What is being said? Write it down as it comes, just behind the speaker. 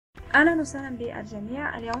أهلا وسهلا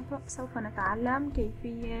بالجميع. اليوم سوف نتعلم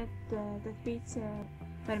كيفية تثبيت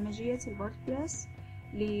برمجية الووردبريس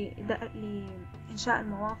لإنشاء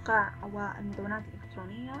المواقع والمدونات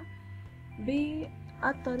الإلكترونية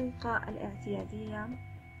بالطريقة الاعتيادية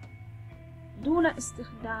دون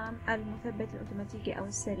استخدام المثبت الأوتوماتيكي أو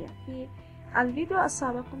السريع. في الفيديو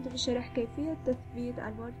السابق قمت بشرح كيفية تثبيت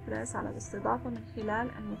الووردبريس على الاستضافة من خلال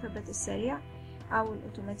المثبت السريع أو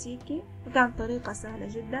الأوتوماتيكي، وكانت طريقة سهلة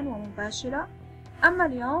جدا ومباشرة. أما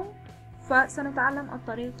اليوم فسنتعلم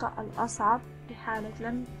الطريقة الأصعب في حالة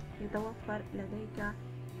لم يتوفر لديك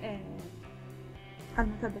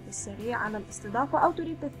المثبت السريع على الاستضافة أو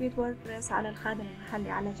تريد تثبيت ووردبريس على الخادم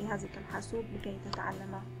المحلي على جهازك الحاسوب لكي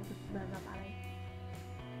تتعلمه وتتدرب عليه.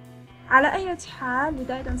 على أي حال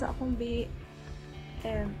بداية سأقوم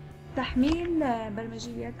بتحميل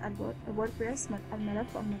برمجية الووردبريس من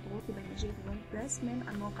الملف المضغوط لبرمجية الووردبريس من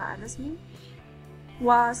الموقع الرسمي،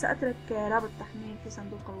 وسأترك رابط التحميل في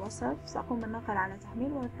صندوق الوصف. سأقوم بالنقر على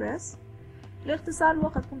تحميل ووردبريس لاختصار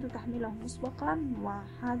وقد كنت تحميله مسبقا،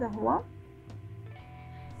 وهذا هو.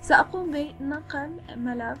 سأقوم بنقل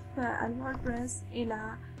ملف الووردبريس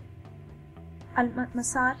إلى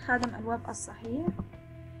مسار خادم الويب الصحيح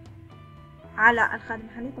على الخادم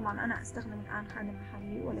المحلي. طبعا أنا أستخدم الآن خادم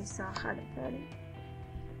محلي وليس خادم فعلي،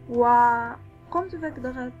 وقمت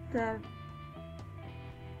بضغط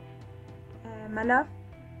ملف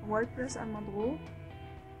ووردبريس المضغوط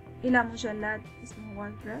إلى مجلد اسمه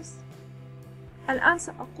ووردبريس. الآن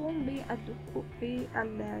سأقوم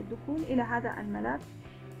بالدخول إلى هذا الملف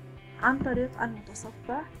عن طريق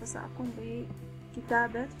المتصفح، فسأقوم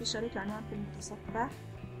بكتابة في شريط العنوان في المتصفح.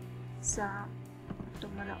 سأكتب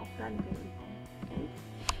مرة أخرى لكي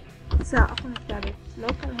سأقوم بكتابة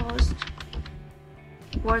localhost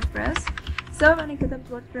wordpress. سبب أني كتبت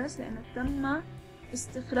wordpress لأن تم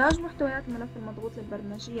استخراج محتويات الملف المضغوط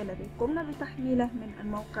للبرمجية الذي قمنا بتحميله من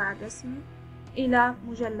الموقع الرسمي إلى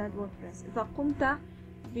مجلد ووردبريس. إذا قمت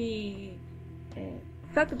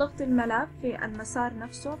بفك ضغط الملف في المسار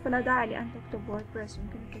نفسه فلا داعي لأن تكتب ووردبريس،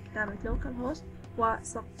 يمكنك كتابة localhost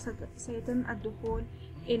وسيتم الدخول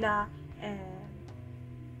إلى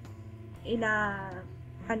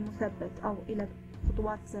المثبت أو إلى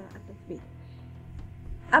خطوات التثبيت.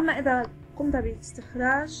 أما إذا قمت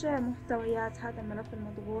باستخراج محتويات هذا الملف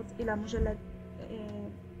المضغوط إلى مجلد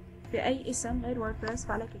بأي اسم غير ووردبريس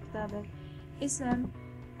فعليك كتابة اسم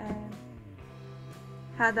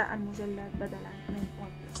هذا المجلد بدلا من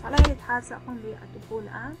ووردبريس. على أي حال سأقوم بالدخول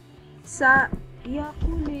الآن.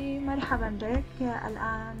 سيقول لي مرحبا بك،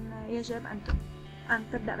 الآن يجب أن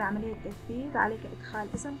تبدأ بعملية تثبيت. عليك إدخال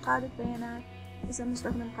اسم قاعدة بيانات، اسم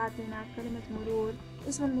مستخدم قاعدة بيانات، كلمة مرور،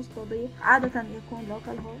 اسم المستضيف عادة يكون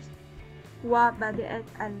localhost، وبادئة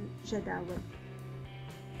الجداول.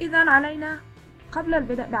 إذن علينا قبل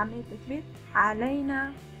البدء بعملية التثبيت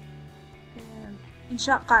علينا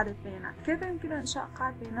إنشاء قاعدة بيانات. كيف يمكن إنشاء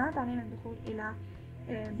قاعدة بيانات؟ علينا الدخول إلى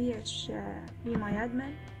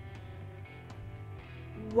phpmyadmin،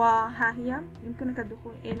 وها هي يمكنك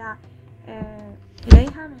الدخول إليها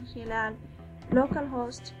من خلال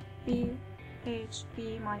localhost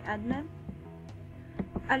phpmyadmin.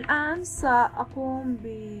 الآن سأقوم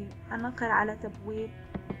بالنقر على تبويب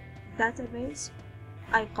database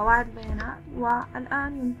أي قواعد بيانات،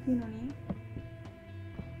 والآن يمكنني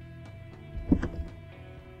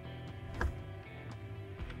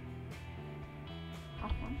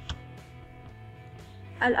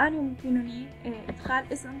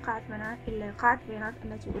إدخال اسم قاعدة بيانات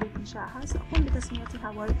التي أريد إنشاءها. سأقوم بتسميتها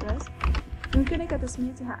ووردبريس، يمكنك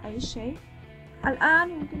تسميتها أي شيء. الآن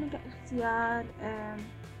يمكنك اختيار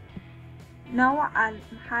نوع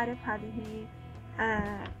المحارف. هذه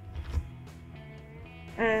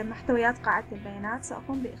محتويات قاعدة البيانات.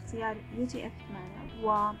 سأقوم باختيار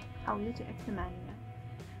UTF-8 أو UTF-8.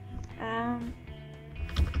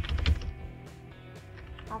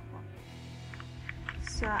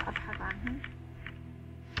 سأبحث عنه.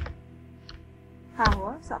 ها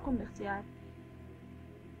هو. سأقوم باختيار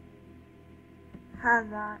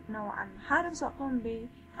هذا نوع المحارف. سأقوم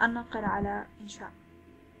بالنقر على إنشاء،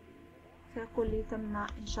 سيقول لي تم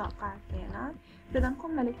إنشاء قاعدة بيانات. إذا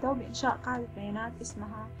قمنا للتو بإنشاء قاعدة بيانات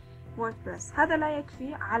اسمها ووردبريس. هذا لا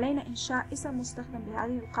يكفي، علينا إنشاء اسم مستخدم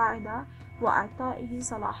لهذه القاعدة وإعطائه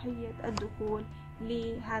صلاحية الدخول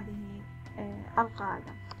لهذه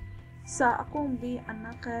القاعدة. سأقوم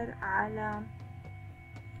بالنقر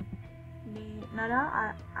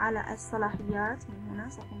لنرى على الصلاحيات. من هنا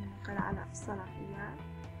سأقوم بالنقر على الصلاحيات،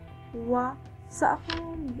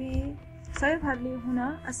 وسأقوم سيظهر لي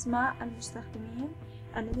هنا أسماء المستخدمين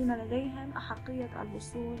الذين لديهم أحقية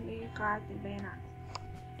الوصول لقاعدة البيانات.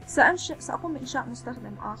 سأقوم بإنشاء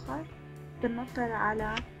مستخدم آخر بالنقر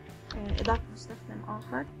على إضافة مستخدم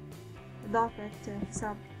آخر، إضافة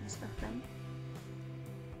حساب مستخدم.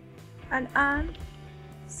 الآن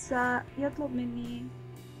سيطلب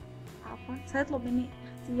مني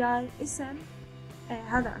اختيار اسم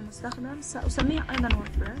هذا المستخدم، سأسميه أيضا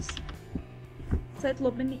ووردبريس.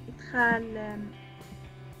 سيطلب مني إدخال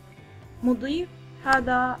مضيف،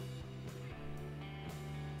 هذا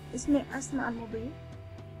اسم المضيف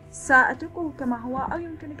سأتركه كما هو، أو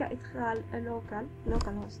يمكنك إدخال local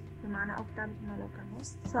host بمعنى أو كتابة هنا local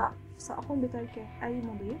host. سأقوم بترك أي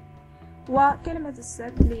مضيف وكلمة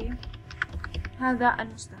السر لهذا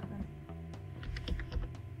المستخدم.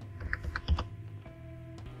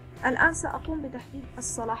 الآن سأقوم بتحديد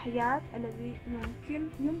الصلاحيات التي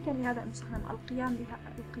يمكن لهذا المستخدم القيام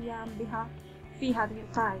بها في هذه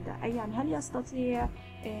القاعدة، أي يعني هل يستطيع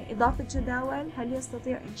إضافة جداول، هل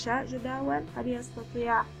يستطيع إنشاء جداول، هل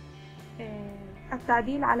يستطيع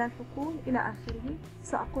التعديل على الفصول إلى آخره.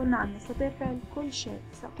 سأقول نعم يستطيع فعل كل شيء.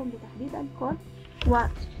 سأقوم بتحديد الكل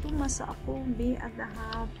ثم سأقوم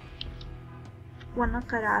بالذهاب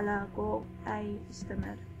والنقر على جو أي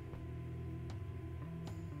استمر.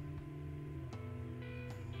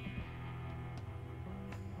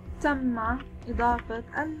 تم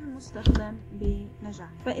إضافة المستخدم بنجاح.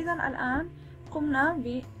 فإذا الآن قمنا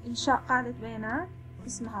بإنشاء قاعدة بيانات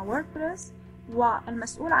اسمها ووردبريس،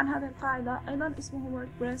 والمسؤول عن هذه القاعدة أيضا اسمه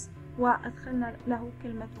ووردبريس، وأدخلنا له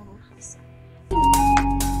كلمة مرور خاصة.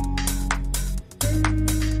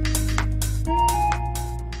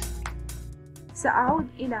 سأعود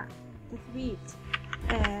إلى تثبيت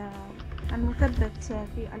المثبت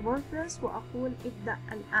في الووردبريس وأقول ابدأ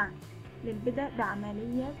الآن للبدء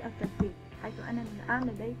بعملية التثبيت، حيث أنني الآن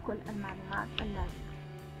لدي كل المعلومات اللازمة.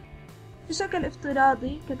 بشكل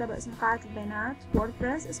افتراضي كتب اسم قاعدة البيانات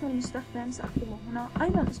ووردبريس، اسم المستخدم سأكتبه هنا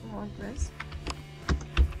أيضا اسمه ووردبريس.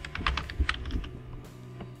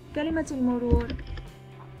 كلمة المرور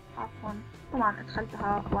طبعا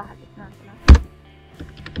أدخلتها 1 2 3.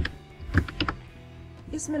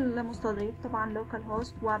 اسم المستضيف طبعا local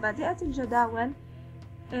host، وبادئة الجداول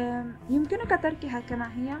يمكنك تركها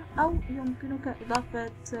كما هي، أو يمكنك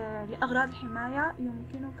إضافة لأغراض الحماية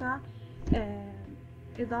يمكنك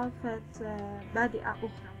إضافة بادئة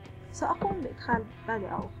أخرى. سأقوم بإدخال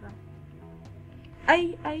بادئة أخرى،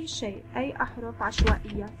 أي شيء، أي أحرف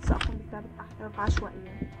عشوائية. سأقوم بكتابة أحرف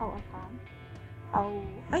عشوائية أو أرقام أو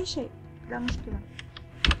أي شيء، لا مشكلة،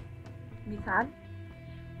 مثال،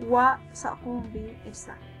 وسأقوم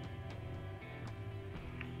بإرسال.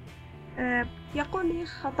 يقول لي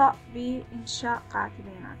خطأ بإنشاء قاعدة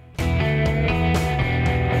بيانات.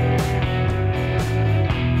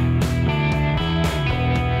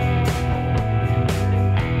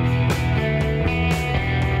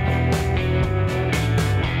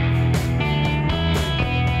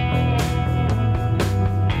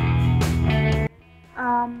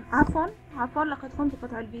 عفوا لقد قمت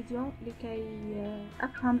بقطع الفيديو لكي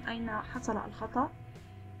أفهم أين حصل الخطأ.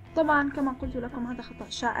 طبعا كما قلت لكم هذا خطأ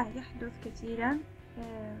شائع يحدث كثيرا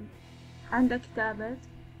عند كتابة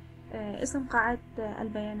اسم قاعدة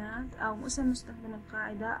البيانات أو اسم مستخدم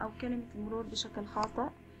القاعدة أو كلمة المرور بشكل خاطئ.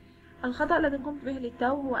 الخطأ الذي قمت به للتو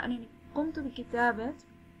هو أنني قمت بكتابة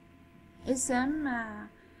اسم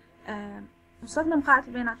مستخدم قاعدة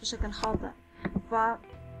البيانات بشكل خاطئ،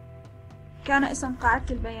 فكان اسم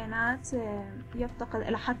قاعدة البيانات يفتقد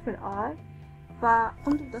إلى حرف الآر،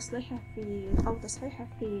 فقمت بتصحيحه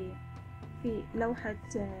في لوحة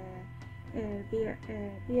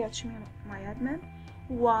phpmyadmin.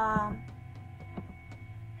 والآن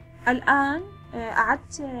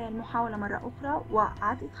أعدت المحاولة مرة أخرى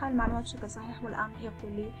وأعدت إدخال المعلومات بشكل صحيح، والآن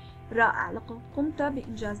يقول لي رائع، لقد قمت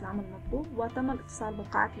بإنجاز العمل المطلوب وتم الاتصال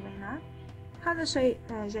بقاعدة البيانات. هذا شيء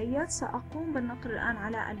جيد. سأقوم بالنقر الآن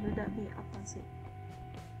على البدء بالتنسيق.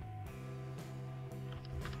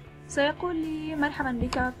 سيقول لي مرحبا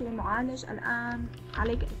بك في المعالج، الآن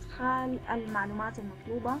عليك إدخال المعلومات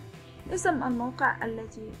المطلوبة، اسم الموقع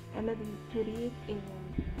الذي تريد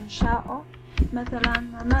إنشاؤه، مثلا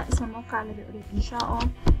ما اسم الموقع الذي أريد إنشاؤه.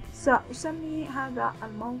 سأسمي هذا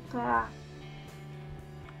الموقع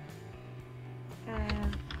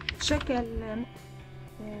بشكل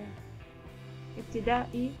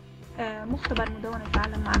ابتدائي مختبر مدونة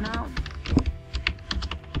تعلمنا.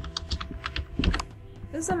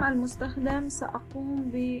 اسم المستخدم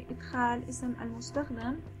سأقوم بإدخال اسم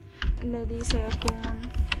المستخدم الذي سيكون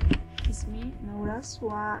اسمي نورس،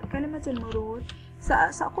 وكلمة المرور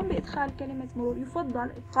سأقوم بإدخال كلمة مرور.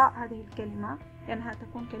 يفضل إبقاء هذه الكلمة لأنها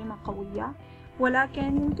تكون كلمة قوية، ولكن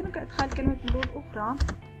يمكنك إدخال كلمة مرور أخرى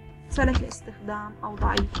سهلة الاستخدام أو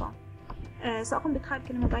ضعيفة. سأقوم بإدخال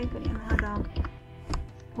كلمة ضعيفة لأن هذا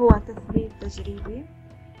هو تثبيت تجريبي.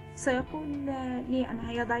 سيقول لي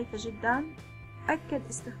أنها هي ضعيفة جدا، أكد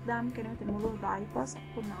استخدام كلمة المرور ضعيفة.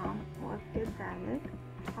 سأقول نعم أؤكد ذلك.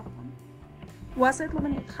 وسيطلب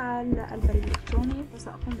مني إدخال البريد الإلكتروني،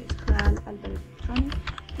 فسأقوم بإدخال البريد الإلكتروني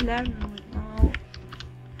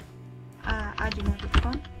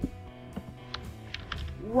learn@gmail.com،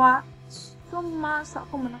 ثم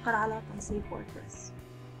سأقوم بالنقر على تنسيق ووردبريس.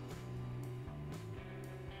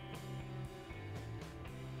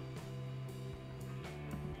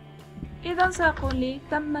 إذا سيقول لي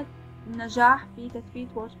تم النجاح في تثبيت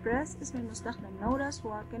ووردبريس. اسم المستخدم نورس،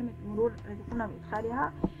 وكلمة المرور التي قمنا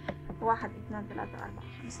بإدخالها 1 2 3 4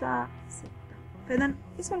 5 6. فإذا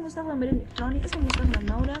اسم المستخدم بريد إلكتروني، اسم المستخدم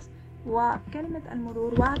نورس، وكلمة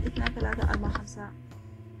المرور 1 2 3 4 5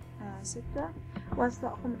 6.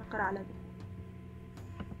 وسأقوم بالنقر على ذلك.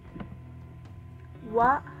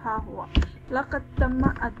 وها هو لقد تم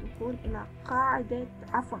الدخول إلى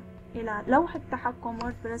إلى لوحة تحكم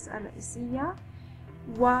ووردبريس الرئيسية.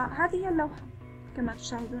 وهذه اللوحة كما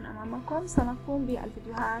تشاهدون أمامكم. سنقوم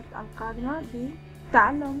بالفيديوهات القادمة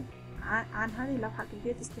بتعلم عن هذه اللوحة،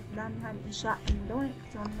 كيفية استخدامها لإنشاء المدونة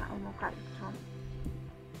الإلكترونية أو الموقع الإلكتروني.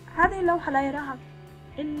 هذه اللوحة لا يراها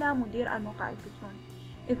إلا مدير الموقع الإلكتروني.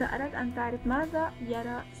 إذا أردت أن تعرف ماذا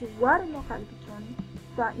يرى زوار الموقع الإلكتروني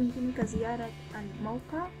فيمكنك زيارة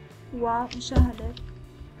الموقع ومشاهدة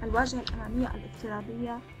الواجهة الأمامية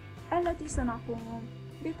الافتراضية التي سنقوم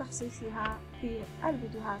بتخصيصها في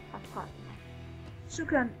الفيديوهات القادمة.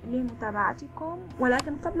 شكرا لمتابعتكم،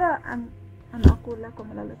 ولكن قبل أن أقول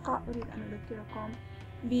لكم إلى اللقاء أريد أن أذكركم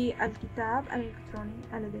بالكتاب الإلكتروني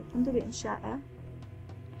الذي قمت بإنشائه،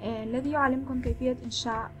 الذي يعلمكم كيفية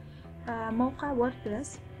إنشاء موقع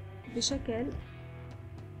ووردبريس بشكل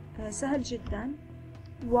سهل جدا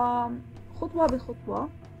وخطوة بخطوة.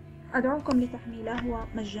 أدعوكم لتحميله، هو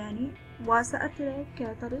مجاني،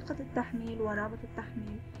 وسأترك طريقة التحميل ورابط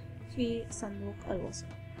التحميل في صندوق الوصف.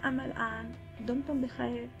 أما الآن دمتم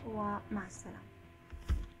بخير ومع السلامة.